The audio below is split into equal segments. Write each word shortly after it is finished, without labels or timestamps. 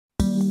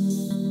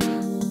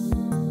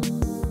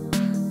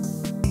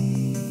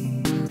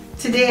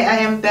Today I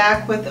am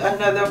back with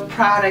another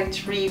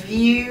product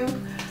review.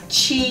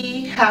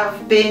 Chi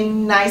have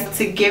been nice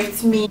to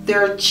gift me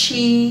their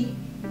Chi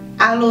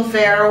Aloe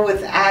Vera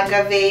with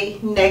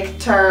Agave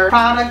Nectar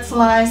product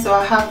line. So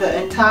I have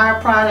the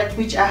entire product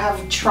which I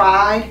have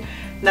tried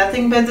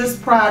nothing but this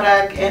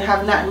product and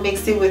have not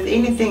mixed it with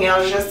anything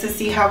else just to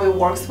see how it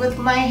works with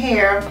my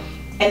hair,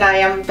 and I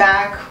am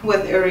back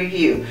with a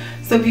review.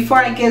 So before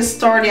I get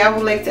started, I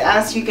would like to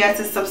ask you guys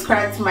to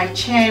subscribe to my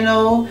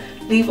channel,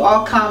 leave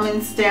all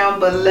comments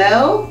down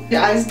below.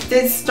 I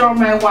did start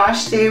my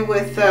wash day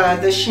with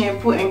the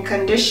shampoo and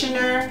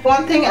conditioner.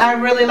 One thing I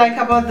really like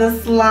about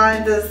this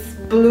line, this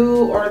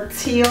blue or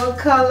teal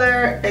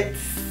color,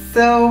 it's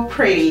so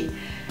pretty.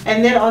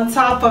 And then on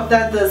top of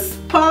that, this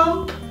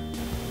pump.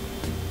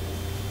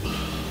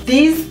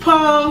 These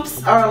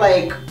pumps are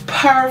like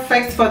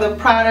perfect for the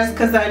products,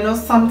 because I know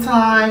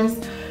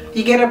sometimes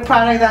you get a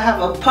product that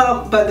have a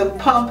pump but the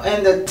pump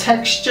and the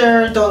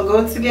texture don't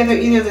go together.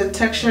 Either the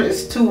texture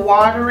is too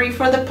watery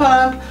for the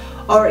pump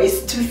or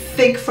it's too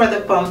thick for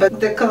the pump, but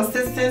the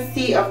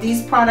consistency of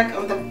these products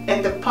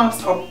and the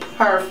pumps are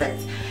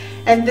perfect.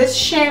 And this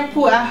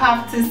shampoo, I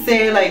have to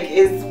say, like,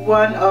 is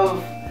one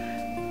of,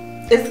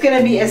 it's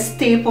gonna be a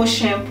staple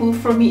shampoo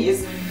for me.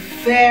 It's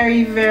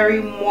very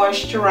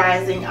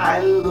moisturizing. I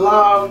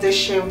love this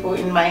shampoo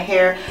in my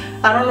hair.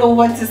 I don't know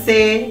what to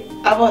say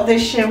about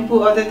this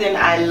shampoo other than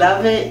I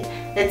love it.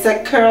 It's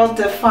a curl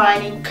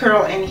defining,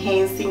 curl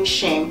enhancing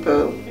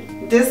shampoo.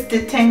 This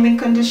detangling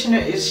conditioner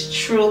is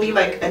truly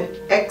like an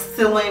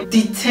excellent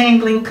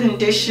detangling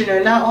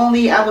conditioner. Not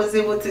only I was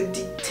able to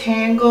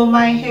detangle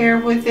my hair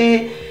with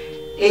it,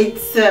 it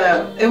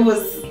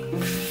was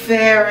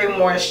very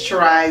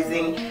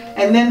moisturizing.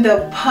 And then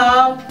the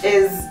pump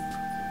is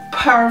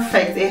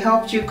perfect. It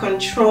helps you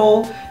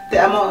control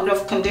the amount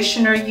of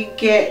conditioner you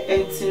get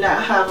and to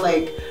not have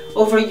like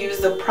overuse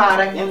the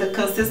product, and the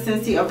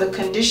consistency of the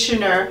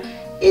conditioner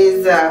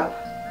is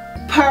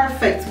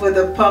perfect with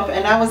the pump.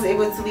 And I was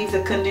able to leave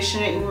the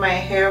conditioner in my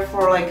hair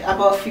for like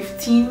about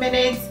 15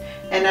 minutes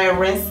and I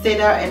rinsed it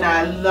out, and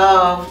I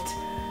loved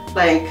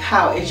like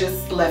how it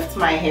just left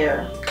my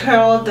hair.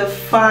 Curl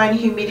Define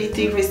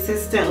Humidity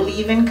Resistant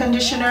Leave-In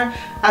Conditioner.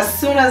 As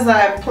soon as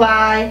I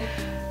apply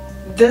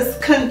this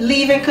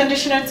leave-in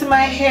conditioner to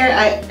my hair,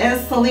 I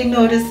instantly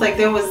noticed like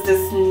there was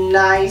this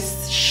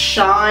nice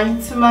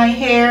shine to my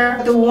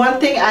hair. The one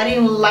thing I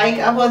didn't like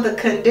about the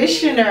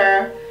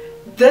conditioner,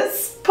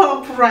 this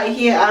pump right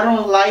here, I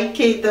don't like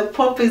it. The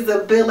pump is a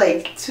bit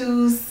like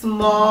too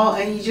small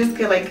and you just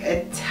get like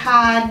a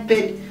tad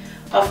bit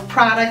of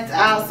product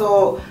out.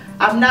 So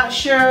I'm not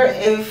sure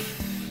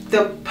if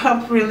the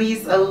pump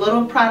released a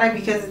little product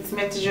because it's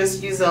meant to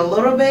just use a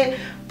little bit.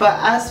 But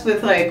us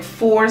with like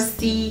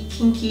 4C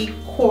kinky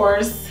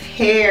coarse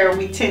hair,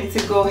 we tend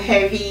to go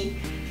heavy,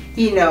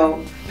 you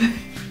know,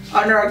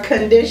 on our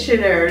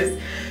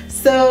conditioners.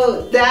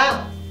 So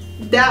that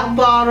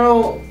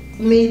bottle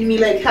made me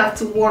like have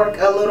to work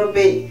a little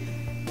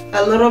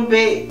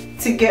bit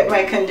to get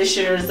my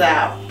conditioners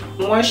out.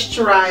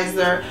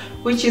 Moisturizer,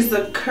 which is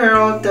a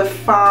Curl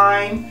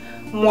Define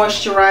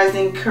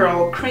moisturizing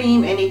curl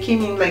cream, and it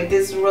came in like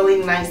this really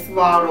nice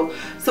bottle.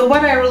 So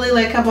what I really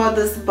like about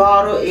this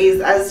bottle is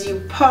as you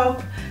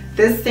pump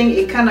this thing,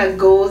 it kind of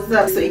goes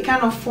up, so it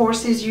kind of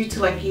forces you to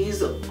like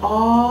use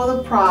all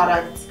the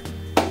products.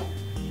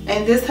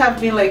 And this have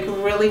been like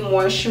really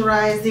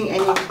moisturizing,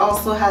 and it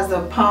also has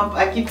a pump.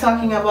 I keep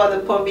talking about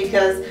the pump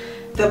because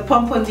the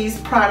pump on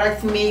these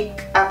products make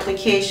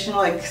application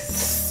like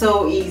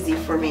so easy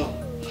for me.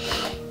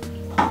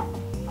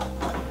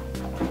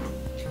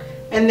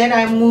 And then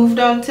I moved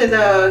on to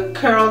the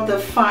Curl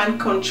Define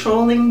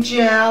Controlling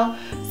Gel.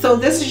 So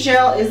this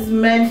gel is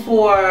meant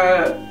for,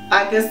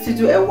 I guess, to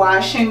do a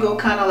wash and go,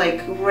 kind of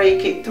like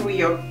rake it through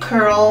your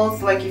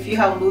curls, like if you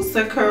have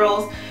looser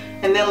curls,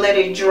 and then let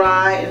it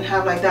dry and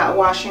have like that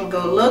wash and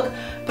go look.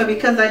 But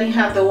because I didn't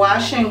have the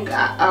wash and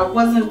I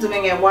wasn't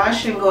doing a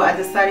wash and go, I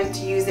decided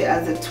to use it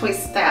as a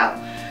twist out.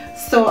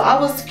 So I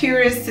was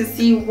curious to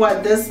see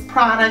what this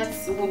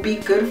product would be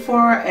good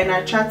for, and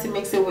I tried to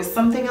mix it with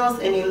something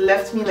else and it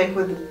left me like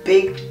with a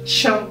big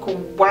chunk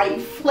of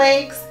white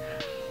flakes.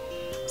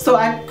 So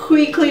I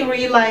quickly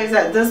realized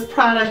that this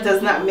product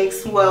does not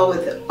mix well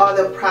with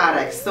other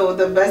products. So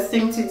the best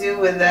thing to do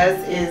with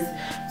this is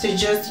to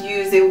just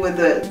use it with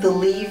the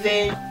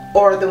leave-in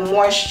or the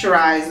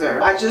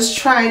moisturizer. I just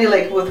tried it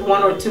like with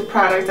 1 or 2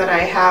 products that I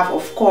have.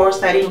 Of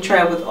course, I didn't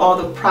try it with all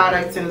the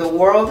products in the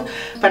world,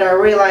 but I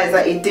realized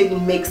that it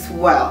didn't mix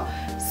well.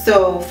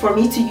 So for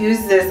me to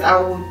use this, I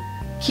would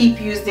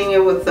keep using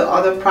it with the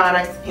other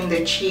products in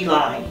the Chi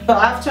line. So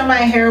after my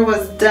hair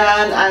was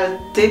done, I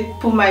did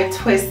put my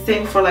twist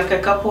in for like a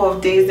couple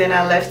of days, then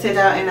I left it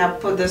out and I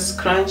put the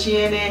scrunchie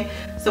in it.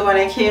 So when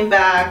I came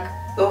back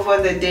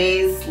over the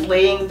days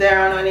laying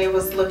down on it, it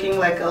was looking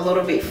like a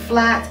little bit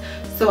flat.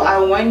 So I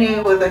went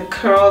in with a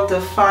Curl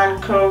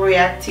Define Curl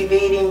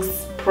Reactivating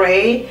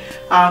Spray,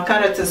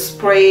 kind of to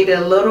spray it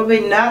a little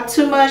bit, not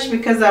too much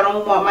because I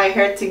don't want my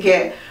hair to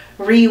get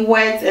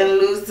re-wet and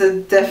lose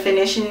the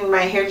definition in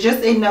my hair,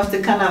 just enough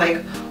to kind of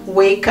like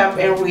wake up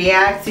and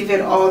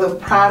reactivate all the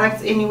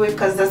products anyway,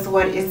 because that's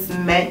what it's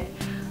meant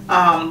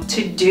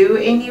to do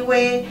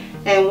anyway.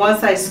 And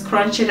once I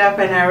scrunch it up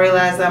and I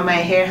realize that my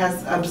hair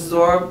has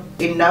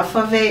absorbed enough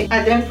of it,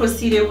 I then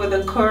proceeded with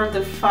a curl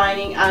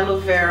defining aloe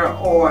vera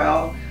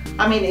oil.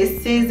 I mean,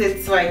 it says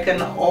it's like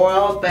an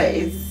oil, but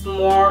it's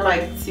more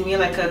like, to me,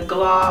 like a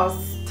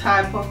gloss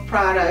type of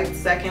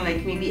product that can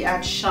like maybe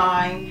add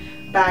shine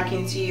back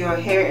into your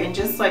hair, and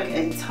just like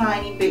a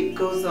tiny bit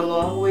goes a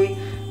long way.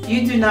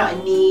 You do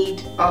not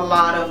need a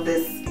lot of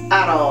this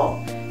at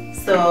all.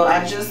 So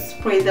I just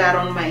spray that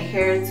on my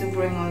hair to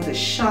bring on the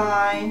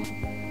shine,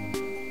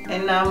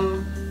 and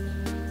I'm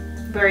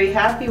very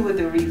happy with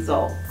the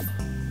results.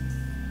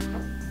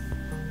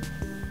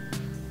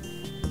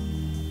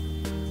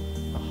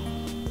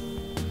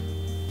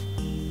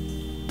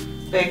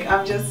 Like,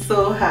 I'm just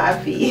so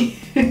happy.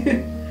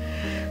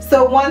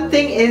 So one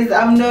thing is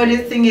I'm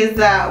noticing is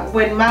that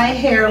when my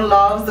hair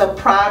loves a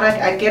product,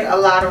 I get a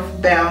lot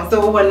of bounce.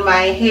 So when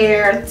my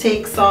hair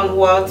takes on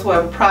well to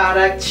a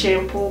product,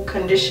 shampoo,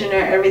 conditioner,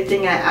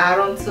 everything I add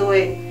onto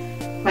it,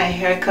 my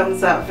hair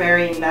comes out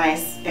very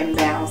nice and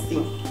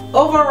bouncy.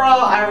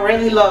 Overall, I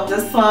really love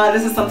this one.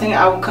 This is something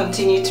I will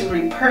continue to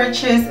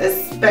repurchase,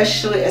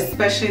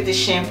 especially the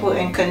shampoo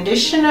and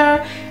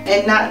conditioner,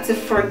 and not to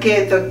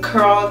forget the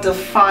curl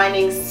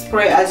defining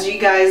spray. As you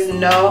guys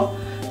know,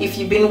 if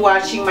you've been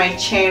watching my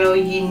channel,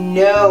 you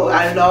know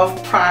I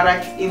love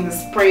products in the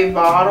spray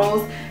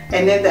bottles,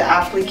 and then the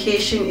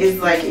application is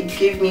like, it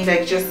gives me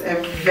like just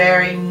a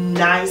very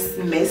nice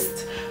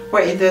mist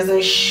where it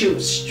doesn't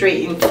shoot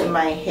straight into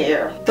my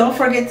hair. Don't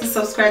forget to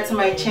subscribe to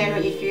my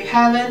channel if you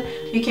haven't.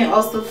 You can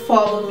also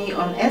follow me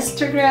on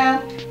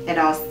Instagram, and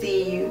I'll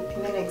see you